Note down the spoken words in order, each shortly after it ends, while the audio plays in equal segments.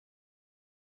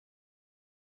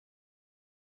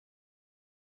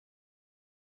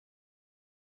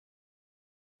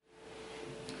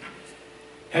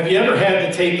Have you ever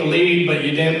had to take the lead, but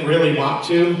you didn't really want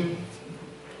to?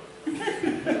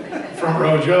 Front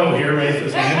row Joe here, raise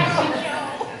his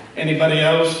hand. Anybody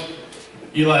else?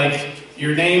 You like,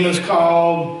 your name is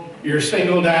called, you're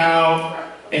singled out,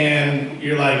 and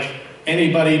you're like,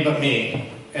 anybody but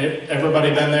me.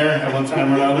 Everybody been there at one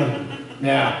time or another?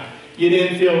 Yeah. You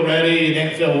didn't feel ready, you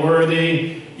didn't feel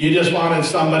worthy, you just wanted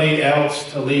somebody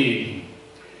else to lead.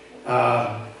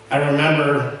 I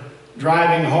remember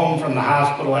driving home from the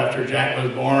hospital after Jack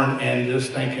was born and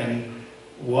just thinking,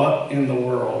 what in the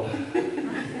world?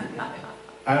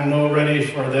 I'm no ready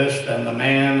for this than the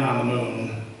man on the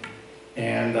moon.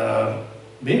 And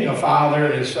being a father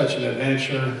is such an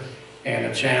adventure and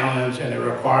a challenge, and it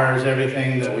requires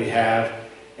everything that we have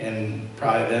and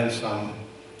probably then some.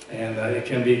 And it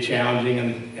can be challenging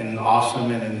and awesome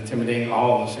and intimidating,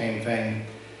 all in the same thing.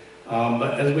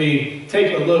 But as we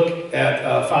take a look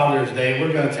at Father's Day,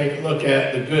 we're going to take a look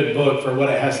at the good book for what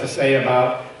it has to say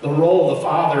about the role of the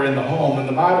father in the home. And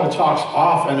the Bible talks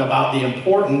often about the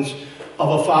importance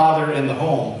of a father in the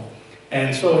home.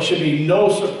 And so it should be no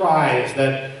surprise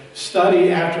that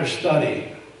study after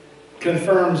study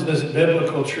confirms this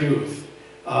biblical truth.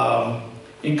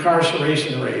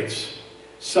 Incarceration rates,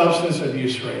 substance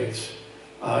abuse rates.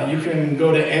 You can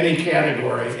go to any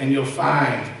category and you'll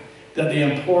find that the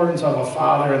importance of a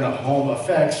father in the home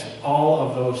affects all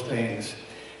of those things.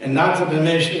 And not to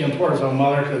diminish the importance of a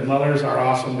mother, because mothers are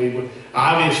awesome. We would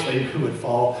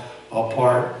fall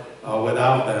apart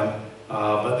without them.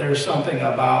 But there's something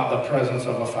about the presence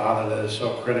of a father that is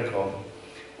so critical.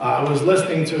 I was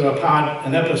listening to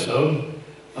an episode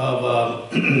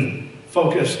of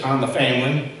Focus on the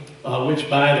Family, which,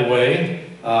 by the way,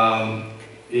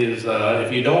 is,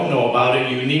 if you don't know about it,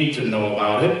 you need to know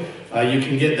about it. You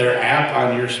can get their app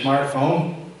on your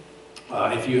smartphone.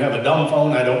 If you have a dumb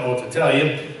phone, I don't know what to tell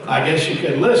you. I guess you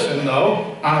could listen,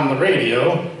 though, on the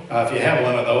radio, if you have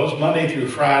one of those, Monday through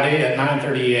Friday at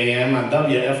 9:30 a.m. on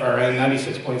WFRN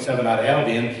 96.7 out of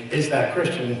Albion. It's that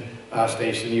Christian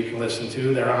station you can listen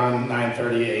to. They're on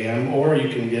 9:30 a.m. Or you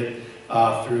can get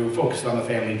through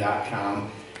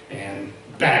FocusOnTheFamily.com and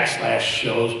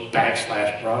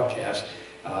 /shows/broadcast.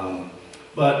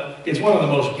 But it's one of the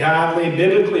most godly,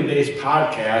 biblically based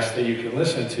podcasts that you can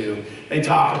listen to. They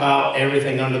talk about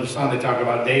everything under the sun. They talk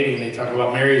about dating, they talk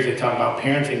about marriage, they talk about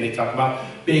parenting, they talk about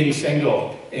being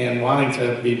single and wanting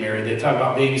to be married. They talk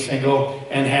about being single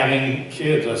and having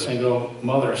kids, a single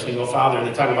mother, a single father.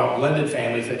 They talk about blended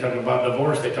families, they talk about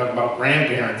divorce, they talk about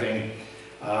grandparenting.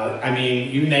 I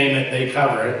mean, you name it, they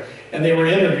cover it. And they were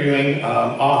interviewing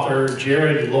author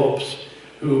Jared Lopes,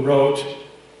 who wrote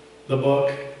the book,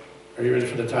 are you ready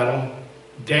for the title?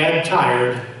 Dad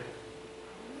Tired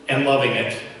and Loving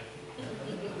It.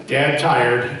 Dad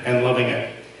Tired and Loving It.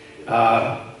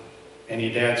 Any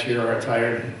dads here are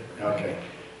tired? Okay.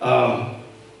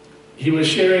 He was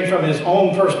sharing from his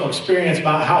own personal experience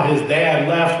about how his dad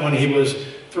left when he was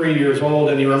 3 years old,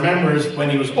 and he remembers when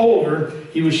he was older,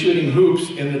 he was shooting hoops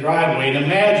in the driveway and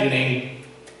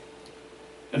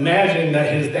imagining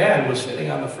that his dad was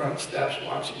sitting on the front steps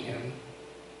watching him.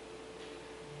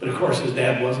 But of course his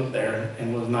dad wasn't there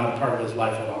and was not a part of his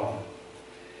life at all.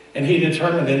 And he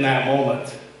determined in that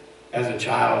moment, as a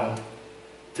child,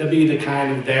 to be the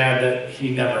kind of dad that he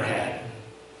never had.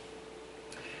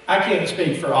 I can't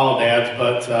speak for all dads,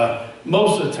 but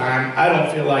most of the time I don't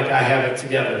feel like I have it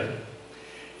together.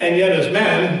 And yet as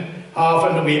men, how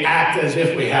often do we act as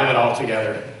if we have it all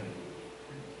together?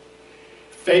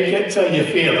 Fake it till you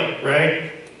feel it,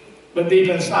 right? But deep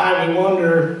inside we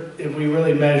wonder if we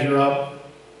really measure up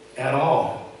at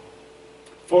all.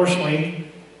 Fortunately,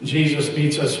 Jesus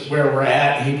meets us where we're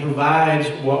at. He provides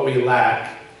what we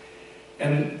lack.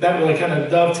 And that really kind of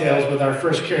dovetails with our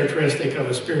first characteristic of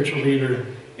a spiritual leader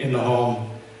in the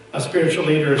home. A spiritual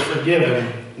leader is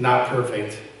forgiven, not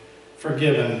perfect.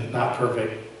 Forgiven, not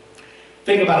perfect.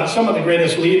 Think about it. Some of the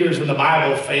greatest leaders in the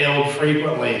Bible failed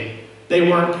frequently. They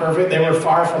weren't perfect. They were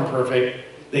far from perfect.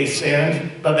 They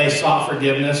sinned, but they sought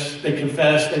forgiveness. They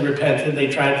confessed, they repented, they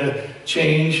tried to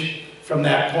change from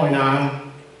that point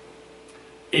on.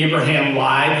 Abraham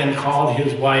lied and called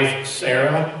his wife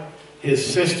Sarah, his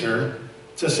sister,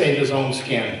 to save his own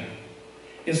skin.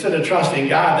 Instead of trusting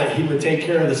God that he would take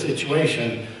care of the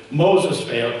situation, Moses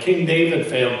failed, King David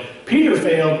failed, Peter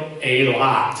failed a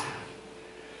lot.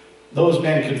 Those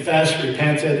men confessed,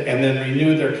 repented, and then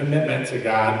renewed their commitment to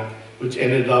God, which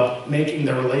ended up making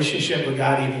their relationship with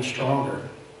God even stronger.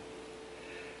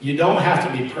 You don't have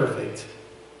to be perfect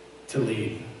to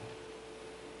lead.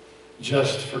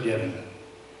 Just forgiven.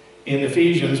 In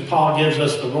Ephesians, Paul gives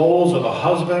us the roles of a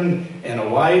husband and a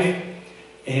wife,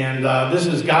 And this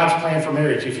is God's plan for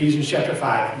marriage, Ephesians chapter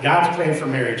 5. God's plan for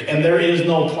marriage. And there is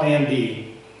no plan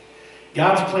B.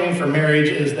 God's plan for marriage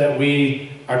is that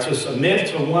we are to submit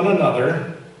to one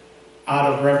another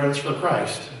out of reverence for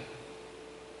Christ.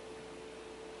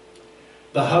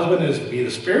 The husband is to be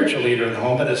the spiritual leader in the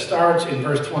home, but it starts in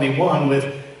verse 21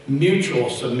 with mutual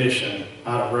submission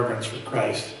out of reverence for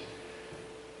Christ.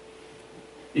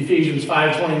 Ephesians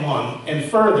 5:21. And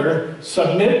further,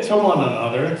 submit to one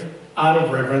another out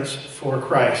of reverence for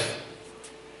Christ.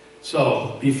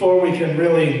 So, before we can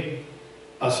really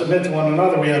submit to one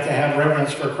another, we have to have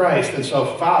reverence for Christ. And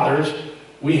so, fathers,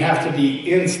 we have to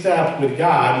be in step with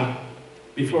God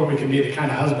before we can be the kind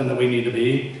of husband that we need to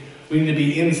be. We need to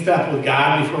be in step with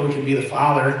God before we can be the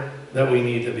father that we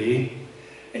need to be.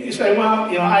 And you say, well,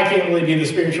 I can't really be the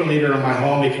spiritual leader in my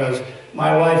home because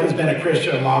my wife has been a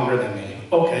Christian longer than me.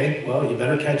 Okay, well, you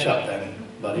better catch up then,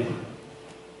 buddy.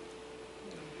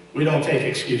 We don't take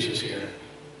excuses here.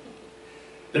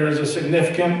 There is a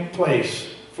significant place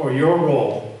for your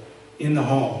role in the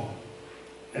home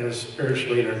as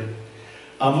spiritual leader.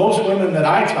 Most women that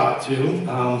I talk to,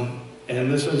 and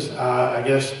this is, I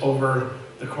guess, over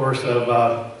the course of,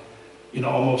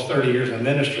 almost 30 years in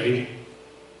ministry,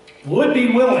 would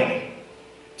be willing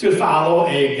to follow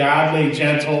a godly,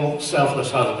 gentle,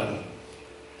 selfless husband,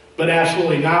 but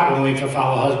absolutely not willing to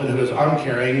follow a husband who is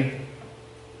uncaring,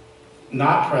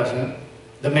 not present,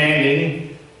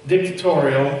 demanding,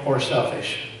 dictatorial, or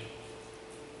selfish.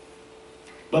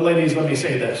 But ladies, let me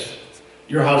say this.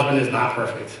 Your husband is not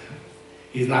perfect.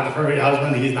 He's not the perfect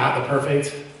husband. He's not the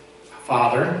perfect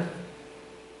father.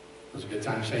 It was a good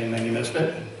time saying then you missed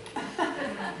it.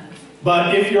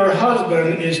 But if your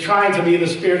husband is trying to be the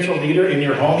spiritual leader in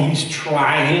your home, he's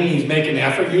trying, he's making an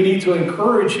effort, you need to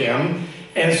encourage him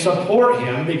and support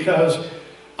him, because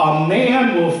a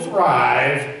man will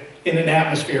thrive in an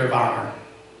atmosphere of honor.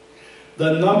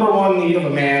 The number one need of a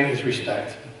man is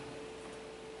respect.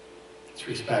 It's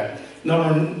respect.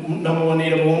 Number one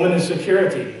need of a woman is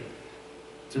security.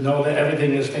 To know that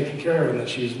everything is taken care of and that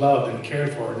she's loved and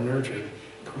cared for and nurtured,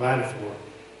 provided for,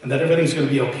 and that everything's going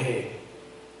to be okay.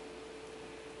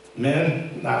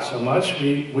 Men, not so much.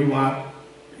 We want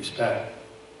respect.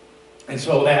 And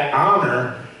so that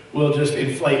honor will just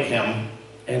inflate him,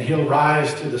 and he'll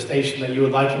rise to the station that you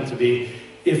would like him to be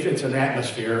if it's an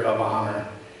atmosphere of honor.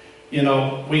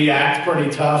 We act pretty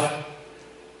tough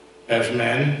as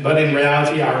men, but in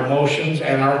reality our emotions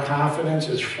and our confidence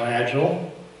is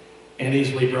fragile and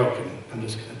easily broken. I'm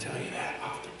just going to tell you that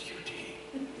off the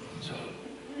QT so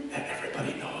that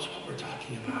everybody knows what we're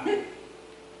talking about.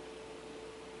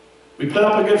 We put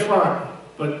up a good front,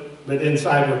 but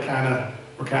inside we're kind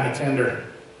of tender.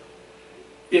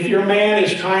 If your man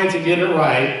is trying to get it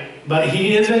right, but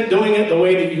he isn't doing it the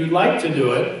way that you'd like to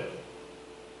do it,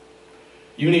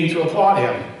 you need to applaud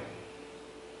him.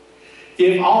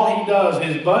 If all he does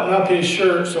is button up his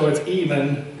shirt so it's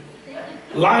even,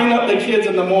 line up the kids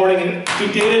in the morning, and he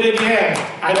did it again.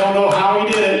 I don't know how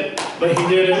he did it, but he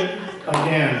did it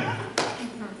again.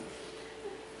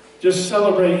 Just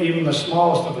celebrate even the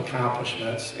smallest of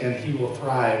accomplishments, and he will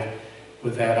thrive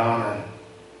with that honor.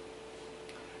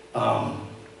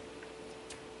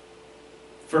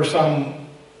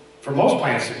 For most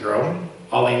plants to grow,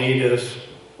 all they need is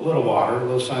a little water, a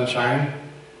little sunshine.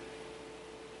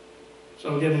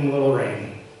 So give him a little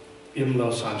rain, give him a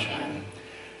little sunshine.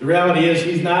 The reality is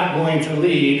he's not going to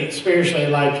lead spiritually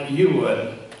like you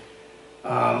would.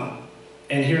 And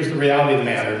here's the reality of the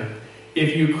matter.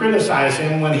 If you criticize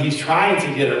him when he's trying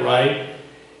to get it right,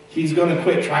 he's going to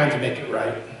quit trying to make it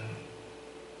right.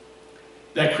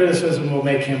 That criticism will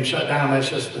make him shut down. That's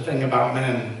just the thing about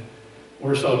men.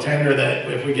 We're so tender that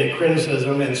if we get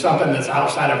criticism in something that's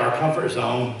outside of our comfort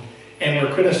zone and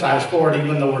we're criticized for it,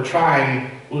 even though we're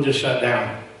trying, we'll just shut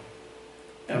down.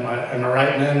 Am I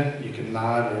right, men? You can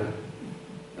nod or...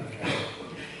 Okay.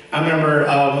 I remember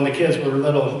when the kids were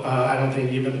little, I don't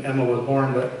think even Emma was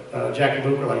born, but Jack and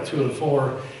Luke were like 2 and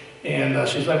 4. And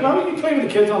she's like, well, you can play with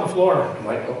the kids on the floor. I'm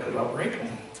like, well, because I'll break them,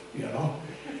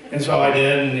 And so I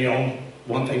did, and,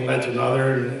 one thing led to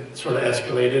another, and it sort of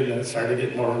escalated, and it started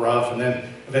getting more rough, and then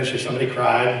eventually somebody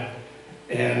cried.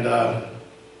 And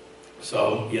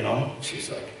so,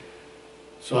 she's like,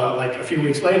 like a few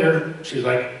weeks later, she's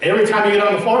like, every time you get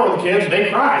on the floor with the kids, they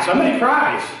cry. Somebody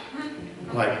cries.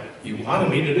 I'm like, you wanted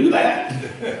me to do that?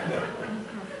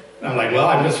 And I'm like,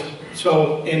 well,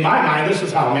 so in my mind, this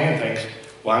is how a man thinks.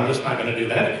 Well, I'm just not going to do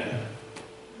that again.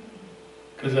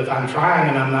 Because if I'm trying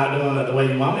and I'm not doing it the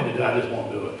way you want me to do it, I just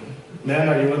won't do it. Men,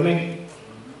 are you with me?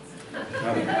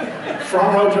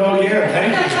 Front row Joe again,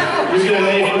 thank you. You get an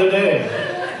A for the day.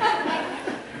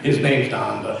 His name's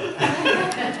Don, but...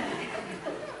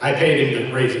 I paid him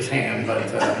to raise his hand, but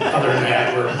other than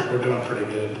that, we're doing pretty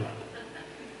good.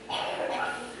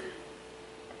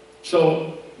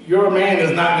 So your man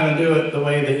is not going to do it the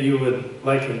way that you would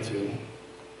like him to.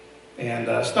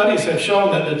 And studies have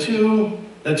shown that the two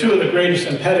of the greatest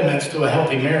impediments to a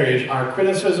healthy marriage are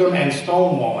criticism and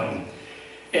stonewalling.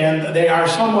 And they are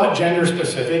somewhat gender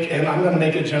specific, and I'm going to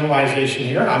make a generalization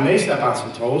here. I may step on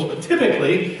some toes, but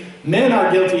typically men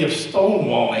are guilty of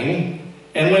stonewalling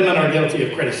and women are guilty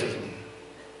of criticism.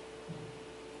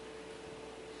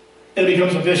 It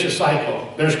becomes a vicious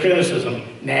cycle. There's criticism,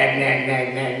 nag, nag,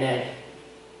 nag, nag, nag.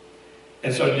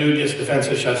 And so dude gets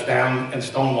defensive, shuts down, and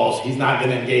stonewalls. He's not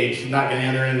going to engage. He's not going to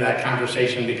enter into that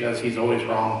conversation because he's always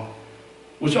wrong.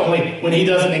 Which only, when he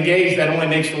doesn't engage, that only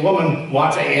makes the woman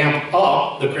want to amp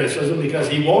up the criticism because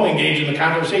he won't engage in the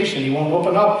conversation. He won't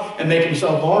open up and make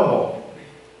himself vulnerable.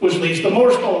 Which leads to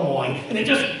more stonewalling. And it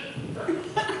just,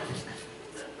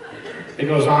 it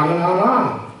goes on and on and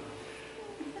on.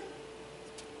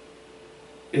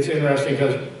 It's interesting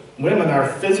because women are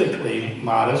physically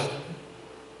modest,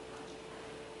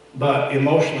 but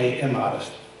emotionally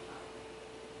immodest.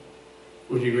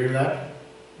 Would you agree with that?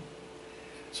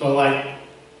 So like,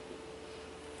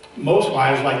 most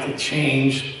wives like to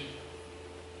change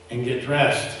and get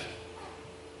dressed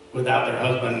without their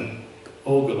husband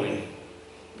ogling.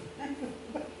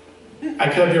 I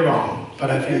could be wrong, but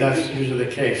I think that's usually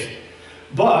the case.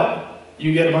 But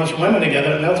you get a bunch of women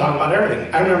together and they'll talk about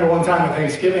everything. I remember one time at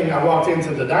Thanksgiving, I walked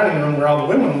into the dining room where all the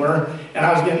women were, and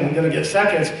I was going to get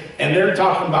seconds, and they're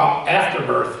talking about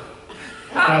afterbirth.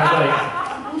 And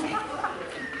I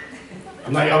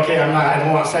was like, okay, I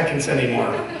don't want seconds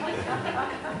anymore.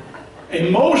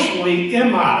 Emotionally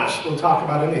immodest, we'll talk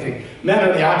about anything. Men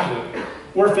are the opposite.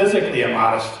 We're physically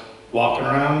immodest. Walking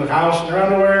around the house in their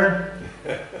underwear,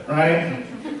 right?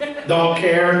 Don't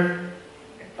care.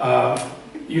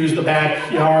 Use the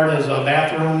backyard as a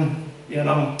bathroom, you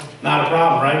know, not a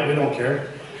problem, right? We don't care.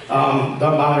 Doesn't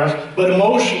bother us. But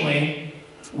emotionally,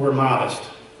 we're modest.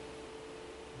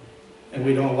 And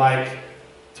we don't like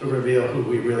to reveal who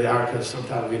we really are because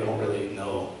sometimes we don't really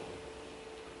know.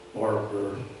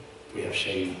 Or we have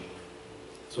shame.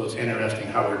 So it's interesting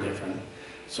how we're different.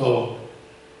 So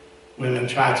women,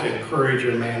 try to encourage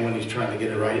your man when he's trying to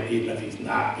get it right, even if he's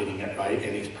not getting it right,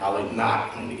 and he's probably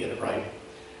not going to get it right.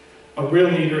 A real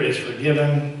leader is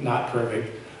forgiven, not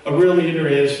perfect. A real leader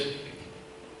is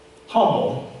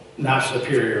humble, not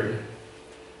superior.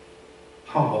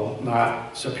 Humble,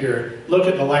 not superior. Look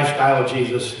at the lifestyle of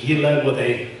Jesus. He led with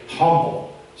a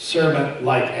humble,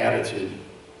 servant-like attitude.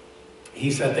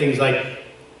 He said things like,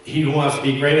 he who wants to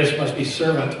be greatest must be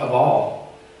servant of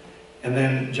all. And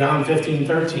then John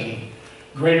 15:13.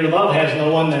 Greater love has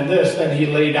no one than this, that he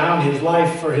laid down his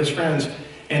life for his friends.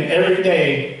 And every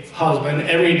day, husband,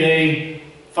 every day,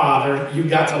 father, you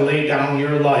got to lay down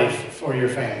your life for your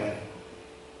family.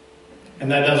 And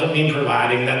that doesn't mean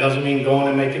providing. That doesn't mean going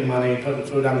and making money, putting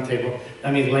food on the table.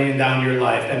 That means laying down your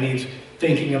life. That means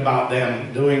thinking about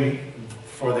them, doing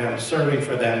for them, serving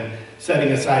for them,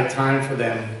 setting aside time for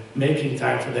them, making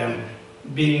time for them,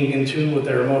 being in tune with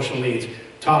their emotional needs,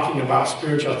 talking about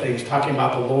spiritual things, talking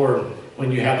about the Lord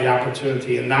when you have the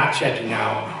opportunity, and not checking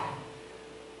out,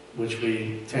 which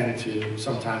we tend to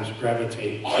sometimes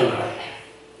gravitate to.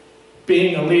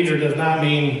 Being a leader does not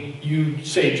mean you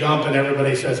say jump and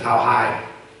everybody says how high.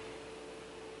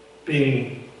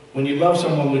 When you love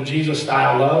someone with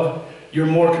Jesus-style love, you're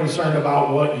more concerned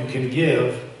about what you can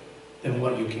give than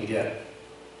what you can get.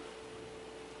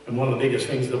 And one of the biggest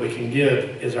things that we can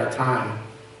give is our time.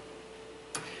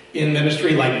 In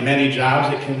ministry, like many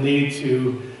jobs, it can lead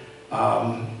to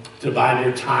divide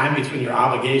your time between your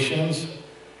obligations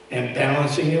and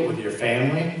balancing it with your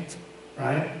family,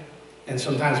 right? And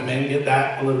sometimes men get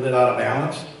that a little bit out of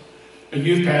balance. A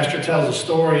youth pastor tells a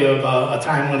story of a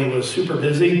time when he was super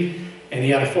busy and he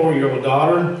had a 4-year-old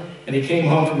daughter, and he came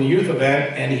home from a youth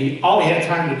event, and all he had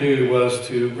time to do was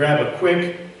to grab a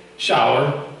quick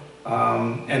shower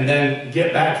and then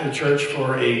get back to the church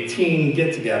for a teen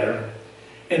get-together.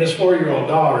 And his 4-year-old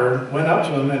daughter went up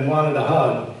to him and wanted a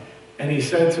hug. And he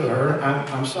said to her,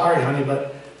 I'm sorry, honey,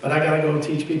 but I got to go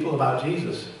teach people about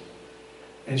Jesus.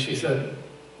 And she said,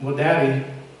 well, Daddy,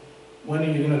 when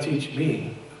are you going to teach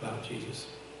me about Jesus?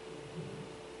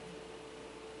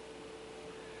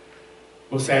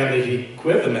 Well, sadly, he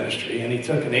quit the ministry, and he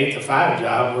took an 8-to-5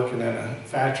 job working in a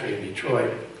factory in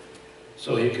Detroit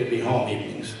so he could be home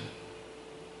evenings.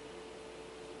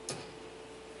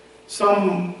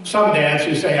 Some dads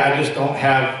who say, I just don't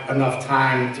have enough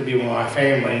time to be with my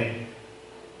family,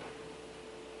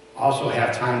 also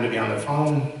have time to be on their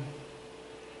phone,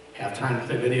 have time to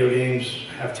play video games,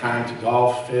 have time to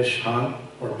golf, fish, hunt,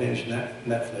 or binge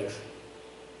Netflix.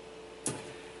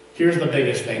 Here's the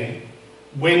biggest thing.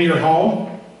 When you're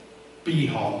home, be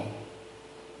home.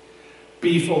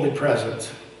 Be fully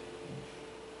present.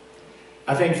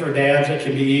 I think for dads, it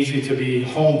can be easy to be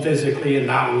home physically and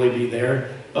not really be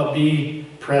there, but be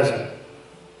present.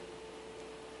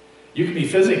 You can be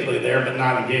physically there, but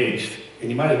not engaged,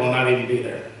 and you might as well not even be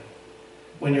there.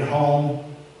 When you're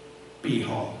home, be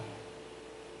home.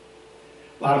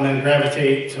 A lot of men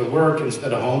gravitate to work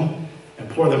instead of home and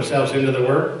pour themselves into the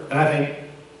work, and I think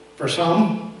for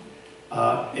some,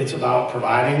 it's about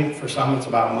providing. For some, it's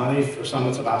about money. For some,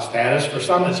 it's about status. For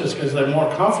some, it's just because they're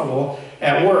more comfortable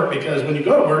at work, because when you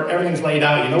go to work, everything's laid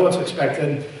out. You know what's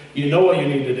expected. You know what you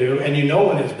need to do, and you know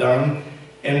when it's done.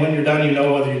 And when you're done, you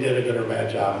know whether you did a good or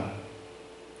bad job.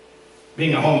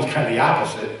 Being at home is kind of the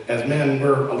opposite. As men,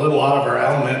 we're a little out of our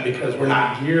element because we're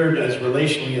not geared as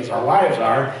relationally as our wives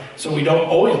are, so we don't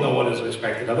always know what is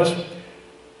expected of us,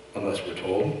 unless we're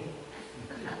told,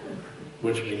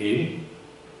 which we need.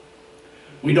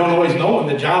 We don't always know when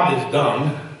the job is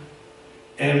done,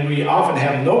 and we often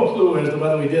have no clue as to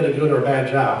whether we did a good or a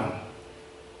bad job,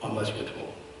 unless we're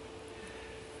told.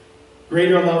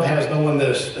 Greater love has no one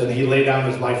this than he laid down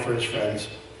his life for his friends.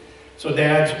 So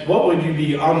dads, what would you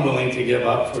be unwilling to give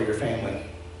up for your family?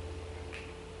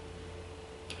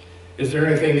 Is there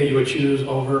anything that you would choose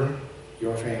over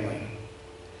your family?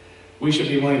 We should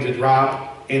be willing to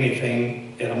drop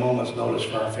anything at a moment's notice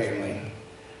for our family.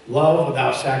 Love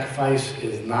without sacrifice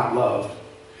is not love.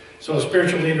 So a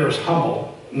spiritual leader is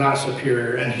humble, not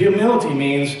superior. And humility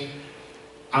means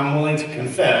I'm willing to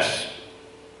confess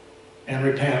and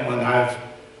repent when I've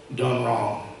done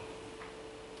wrong.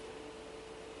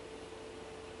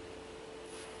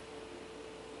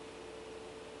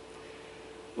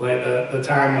 Like the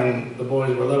time when the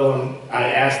boys were little, and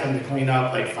I asked them to clean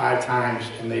up like 5 times,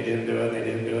 and they didn't do it, they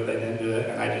didn't do it, they didn't do it,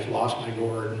 and I just lost my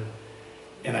gourd.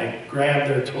 And I grabbed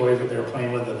their toys that they were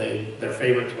playing with, their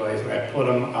favorite toys, and I put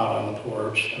them out on the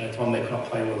porch, and I told them they couldn't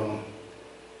play with them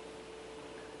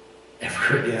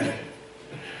ever again.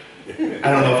 I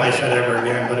don't know if I said ever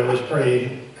again, but it was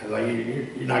pretty, I was like,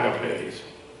 you're not going to play with these.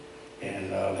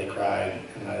 And they cried,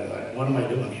 and I was like, what am I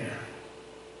doing here?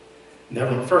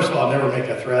 First of all, never make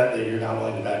a threat that you're not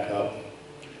willing to back up.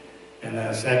 And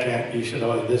then second, you should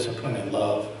always discipline in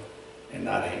love and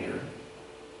not anger.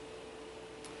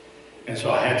 And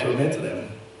so I had to admit to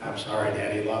them, I'm sorry,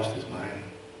 Daddy lost his mind.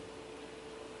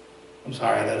 I'm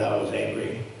sorry that I was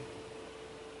angry.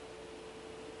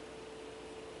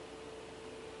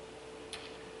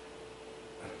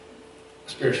 A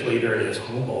spiritual leader is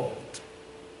humble.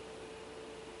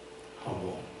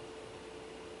 Humble.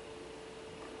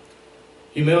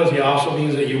 Humility also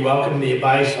means that you welcome the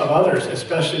advice of others,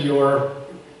 especially your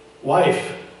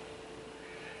wife.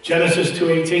 Genesis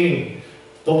 2:18.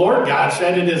 The Lord God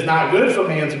said, it is not good for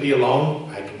man to be alone.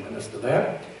 I can witness to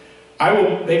that. I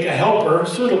will make a helper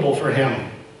suitable for him.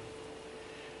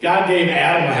 God gave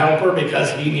Adam a helper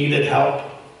because he needed help.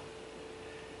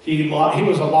 He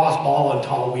was a lost ball in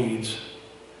tall weeds.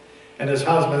 And as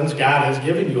husbands, God has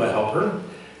given you a helper.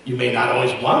 You may not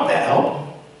always want that help,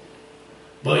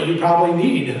 but you probably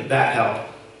need that help.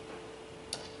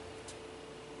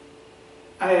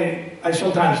 I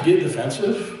sometimes get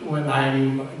defensive when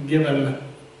I'm given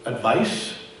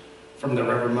advice from the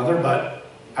Reverend Mother, but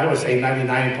I would say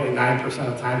 99.9%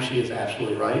 of the time she is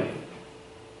absolutely right.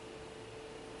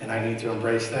 And I need to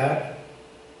embrace that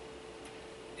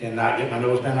and not get my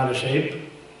nose bent out of shape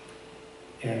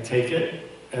and take it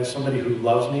as somebody who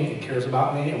loves me and cares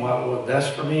about me and want what's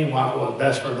best for me, want what's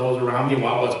best for those around me,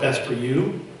 want what's best for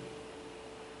you.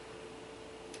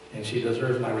 And she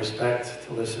deserves my respect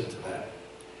to listen to that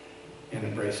and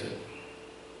embrace it.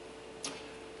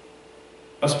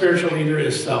 A spiritual leader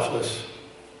is selfless.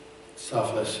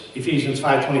 Selfless. Ephesians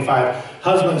 5:25.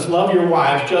 Husbands, love your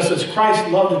wives just as Christ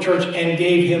loved the church and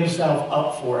gave himself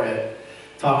up for it.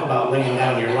 Talk about laying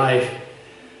down your life.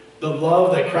 The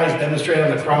love that Christ demonstrated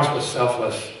on the cross was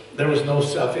selfless. There was no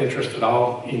self-interest at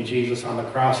all in Jesus on the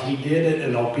cross. He did it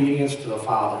in obedience to the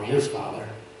Father, his Father,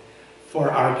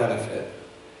 for our benefit.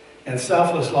 And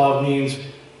selfless love means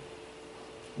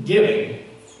giving,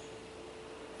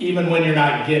 even when you're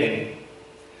not getting.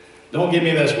 Don't give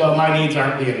me this, well, my needs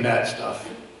aren't being met stuff.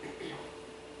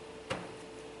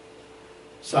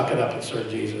 Suck it up and serve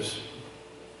Jesus.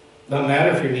 Doesn't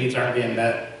matter if your needs aren't being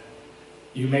met.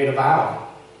 You made a vow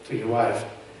to your wife.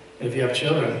 If you have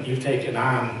children, you've taken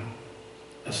on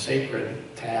a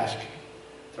sacred task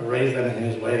to raise them in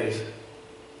his ways.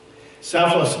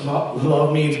 Selfless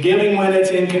love means giving when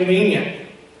it's inconvenient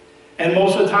And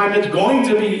most of the time it's going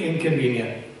to be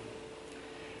inconvenient.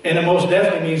 And it most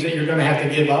definitely means that you're going to have to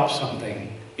give up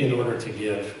something in order to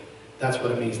give. That's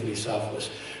what it means to be selfless.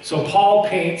 So Paul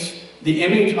paints the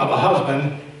image of a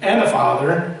husband and a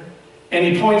father, and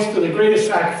he points to the greatest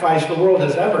sacrifice the world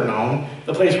has ever known,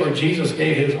 the place where Jesus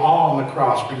gave his all on the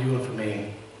cross for you and for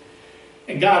me.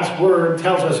 And God's word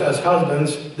tells us as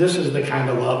husbands, this is the kind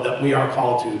of love that we are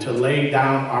called to lay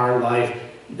down our life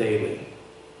daily.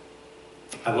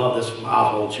 I love this from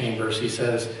Oswald Chambers. He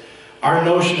says, our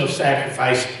notion of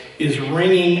sacrifice is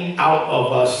wringing out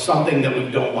of us something that we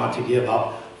don't want to give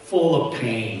up, full of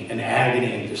pain and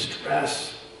agony and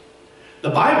distress. The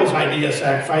Bible's idea of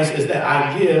sacrifice is that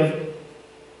I give,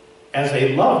 as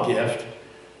a love gift,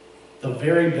 the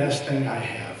very best thing I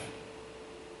have.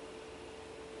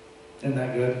 Isn't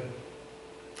that good?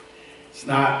 It's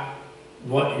not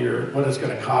what it's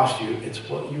going to cost you. It's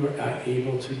what you are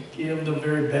able to give, the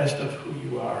very best of who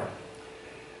you are.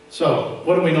 So,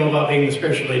 what do we know about being the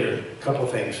spiritual leader? A couple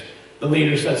things. The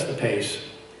leader sets the pace.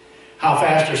 How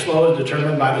fast or slow is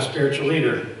determined by the spiritual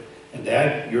leader. And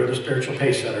Dad, you're the spiritual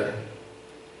pace setter.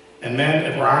 And men,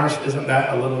 if we're honest, isn't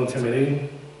that a little intimidating?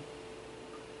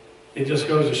 It just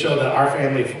goes to show that our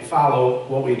family will follow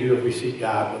what we do if we seek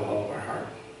God with all of our heart.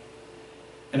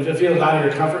 And if it feels out of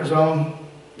your comfort zone,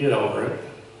 get over it.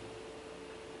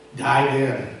 Dive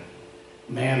in.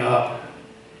 Man up.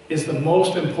 It's the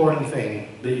most important thing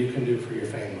that you can do for your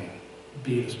family.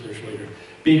 Be the spiritual leader.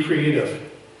 Be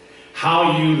creative.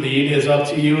 How you lead is up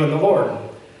to you and the Lord.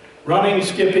 Running,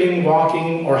 skipping,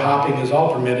 walking, or hopping is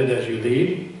all permitted as you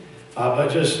lead. But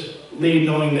just lead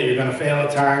knowing that you're going to fail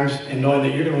at times and knowing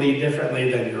that you're going to lead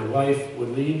differently than your wife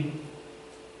would lead.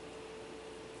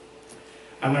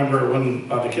 I remember when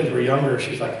the kids were younger,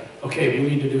 she's like, okay, we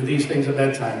need to do these things at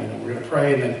bedtime. We're going to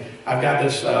pray, and then I've got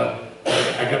this,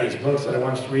 I got these books that I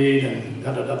want to read, and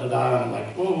da-da-da-da-da, and I'm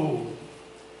like, whoa.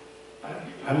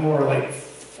 I'm more like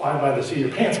fly by the seat of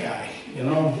your pants guy,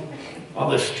 all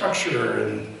this structure,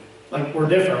 and like we're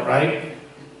different, right?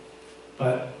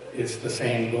 But it's the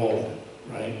same goal,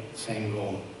 right? Same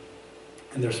goal.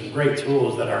 And there's some great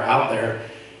tools that are out there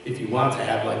if you want to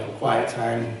have like a quiet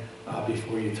time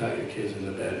before you tuck your kids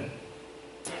into bed.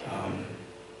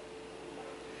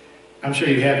 I'm sure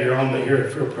you have your own, but here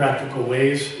are practical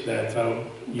ways that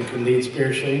you can lead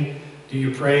spiritually. Do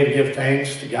you pray and give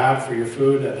thanks to God for your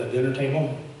food at the dinner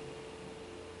table?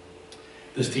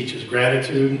 This teaches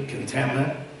gratitude,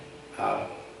 contentment,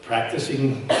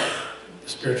 practicing the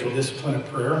spiritual discipline of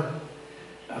prayer.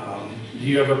 Do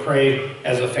you ever pray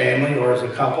as a family or as a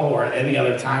couple or at any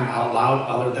other time out loud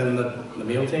other than the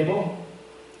meal table?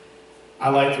 I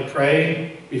like to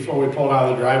pray before we pull out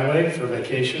of the driveway for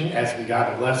vacation, asking God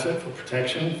to bless it, for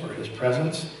protection, for his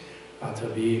presence to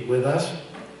be with us.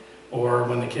 Or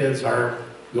when the kids are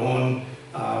going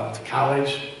to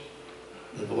college,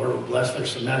 that the Lord will bless their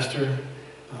semester,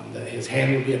 that his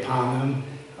hand will be upon them,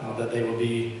 that they will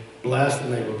be blessed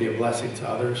and they will be a blessing to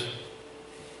others.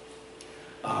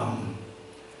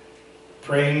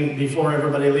 Praying before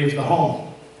everybody leaves the home.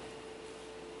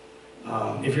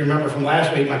 If you remember from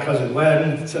last week, my cousin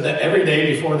Glenn said that every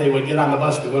day before they would get on the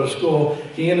bus to go to school,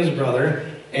 he and his brother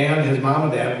and his mom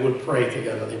and dad would pray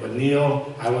together. They would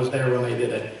kneel. I was there when they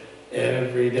did it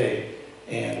every day.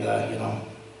 And,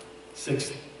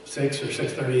 6 or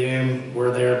 6:30 a.m.,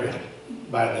 we're there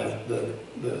by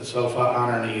the sofa on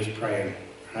our knees praying,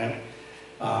 right?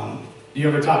 Do you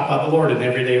ever talk about the Lord in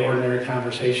everyday, ordinary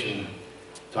conversation?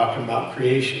 Talking about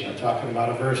creation or talking about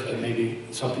a verse that maybe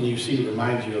something you see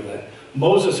reminds you of that.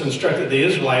 Moses instructed the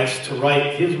Israelites to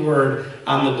write his word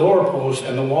on the doorpost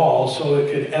and the wall so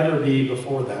it could ever be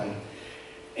before them.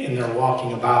 And they're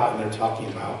walking about and they're talking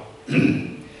about.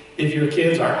 If your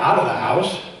kids are out of the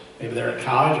house, maybe they're at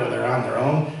college or they're on their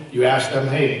own, you ask them,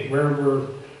 hey, where'd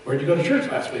you go to church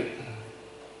last week?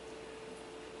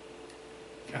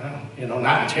 Kind of,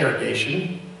 not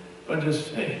interrogation, but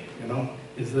just, hey,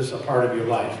 is this a part of your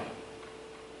life?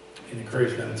 And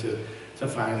encourage them to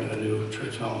find a new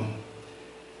church home.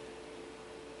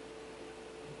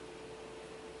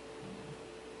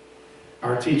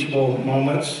 Our teachable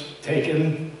moments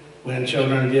taken when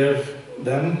children give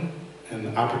them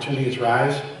and opportunities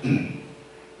rise.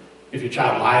 If your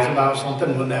child lies about something,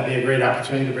 wouldn't that be a great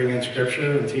opportunity to bring in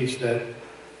scripture and teach that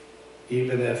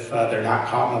even if they're not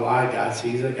caught in a lie, God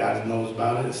sees it, God knows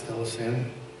about it, it's still a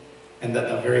sin. And that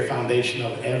the very foundation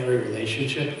of every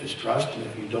relationship is trust. And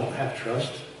if you don't have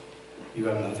trust, you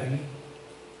have nothing.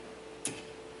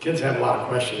 Kids have a lot of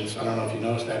questions. I don't know if you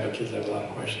noticed that, but kids have a lot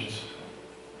of questions.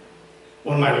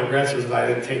 One of my regrets is that I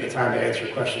didn't take the time to answer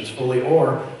questions fully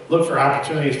or look for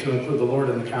opportunities to include the Lord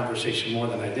in the conversation more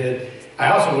than I did.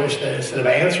 I also wish that instead of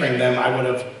answering them, I would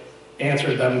have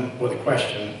answered them with a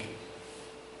question.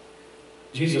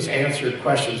 Jesus answered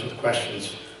questions with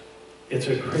questions. It's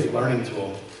a great learning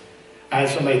tool. I had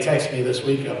somebody text me this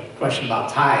week a question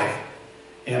about tithe,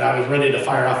 and I was ready to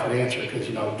fire off an answer because,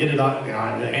 get it up, I'm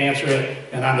going to answer it,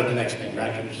 and on to the next thing,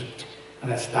 right?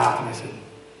 And I stopped and I said,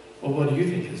 well, what do you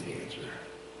think is the answer?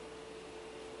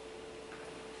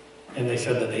 And they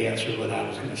said that they answered what I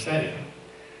was going to say.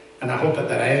 And I hope that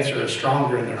that answer is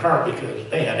stronger in their heart because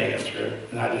they had to answer it.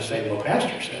 And I just say, well,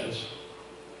 Pastor says.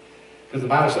 Because the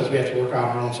Bible says we have to work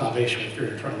out our own salvation with fear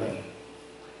and trembling.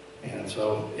 And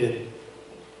so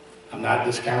I'm not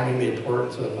discounting the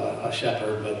importance of a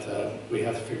shepherd, but we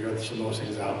have to figure some of those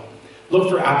things out. Look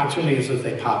for opportunities as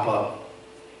they pop up,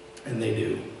 and they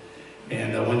do.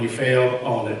 And when you fail,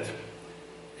 own it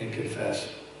and confess.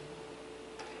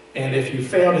 And if you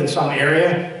failed in some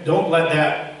area, don't let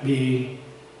that be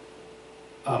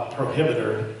a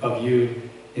prohibitor of you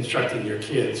instructing your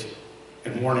kids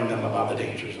and warning them about the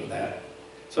dangers of that.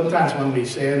 Sometimes when we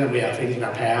sin and we have things in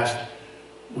our past,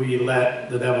 we let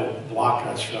the devil block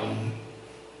us from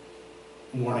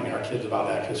warning our kids about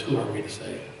that, because who are we to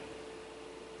say?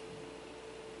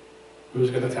 Who's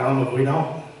going to tell them if we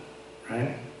don't,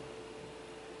 right?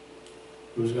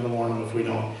 Who's going to warn them if we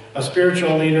don't? A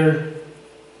spiritual leader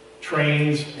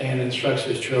trains and instructs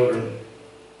his children.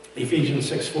 Ephesians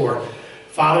 6:4.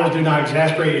 Fathers, do not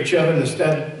exasperate your children.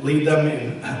 Instead, lead them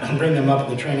and bring them up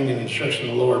in the training and instruction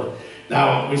of the Lord.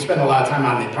 Now, we spend a lot of time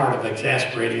on the part of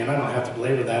exasperating, and I don't have to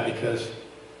belabor that because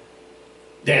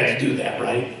dads do that,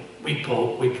 right? We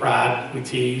poke, we prod, we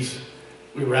tease,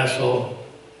 we wrestle.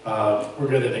 We're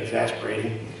good at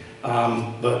exasperating,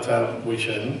 but we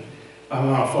shouldn't. I'm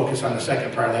going to focus on the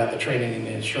second part of that, the training and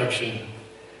the instruction.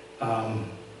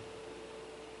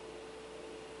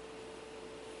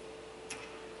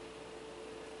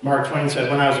 Mark Twain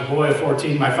said, when I was a boy of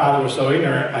 14, my father was so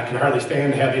ignorant I could hardly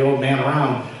stand to have the old man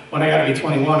around. When I got to be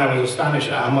 21, I was astonished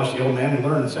at how much the old man had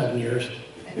learned in 7 years.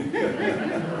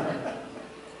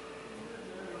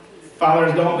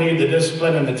 Fathers, don't leave the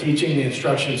discipline and the teaching, the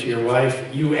instruction to your wife.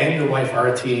 You and your wife are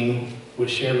a team with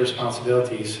shared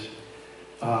responsibilities.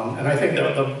 And I think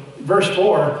that the verse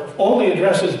 4 only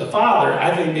addresses the father,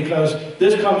 I think, because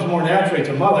this comes more naturally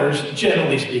to mothers,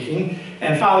 generally speaking,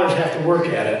 and fathers have to work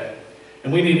at it.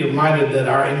 And we need to be reminded that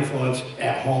our influence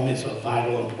at home is of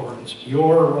vital importance.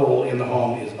 Your role in the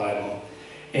home is vital.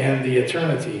 And the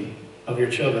eternity of your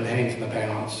children hangs in the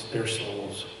balance, their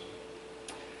souls.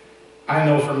 I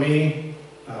know for me,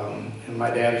 and my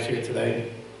dad is here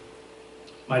today,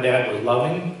 my dad was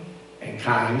loving and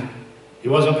kind. He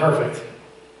wasn't perfect.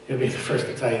 He'll be the first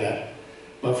to tell you that.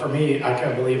 But for me, I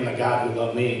can believe in a God who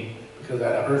loved me because I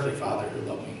had an earthly father who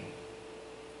loved me.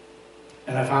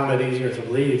 And I found it easier to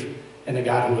believe in a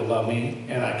God who would love me,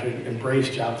 and I could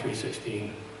embrace John 3:16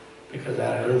 because I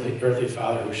had an earthly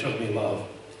father who showed me love,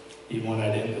 even when I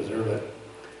didn't deserve it.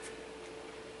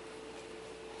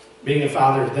 Being a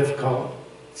father is difficult,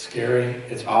 it's scary,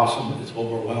 it's awesome, it's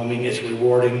overwhelming, it's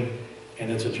rewarding,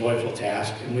 and it's a joyful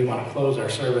task. And we want to close our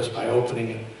service by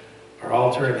opening our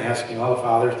altar and asking all the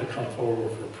fathers to come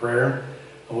forward for prayer.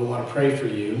 And we want to pray for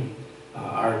you,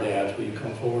 our dads. Will you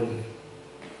come forward?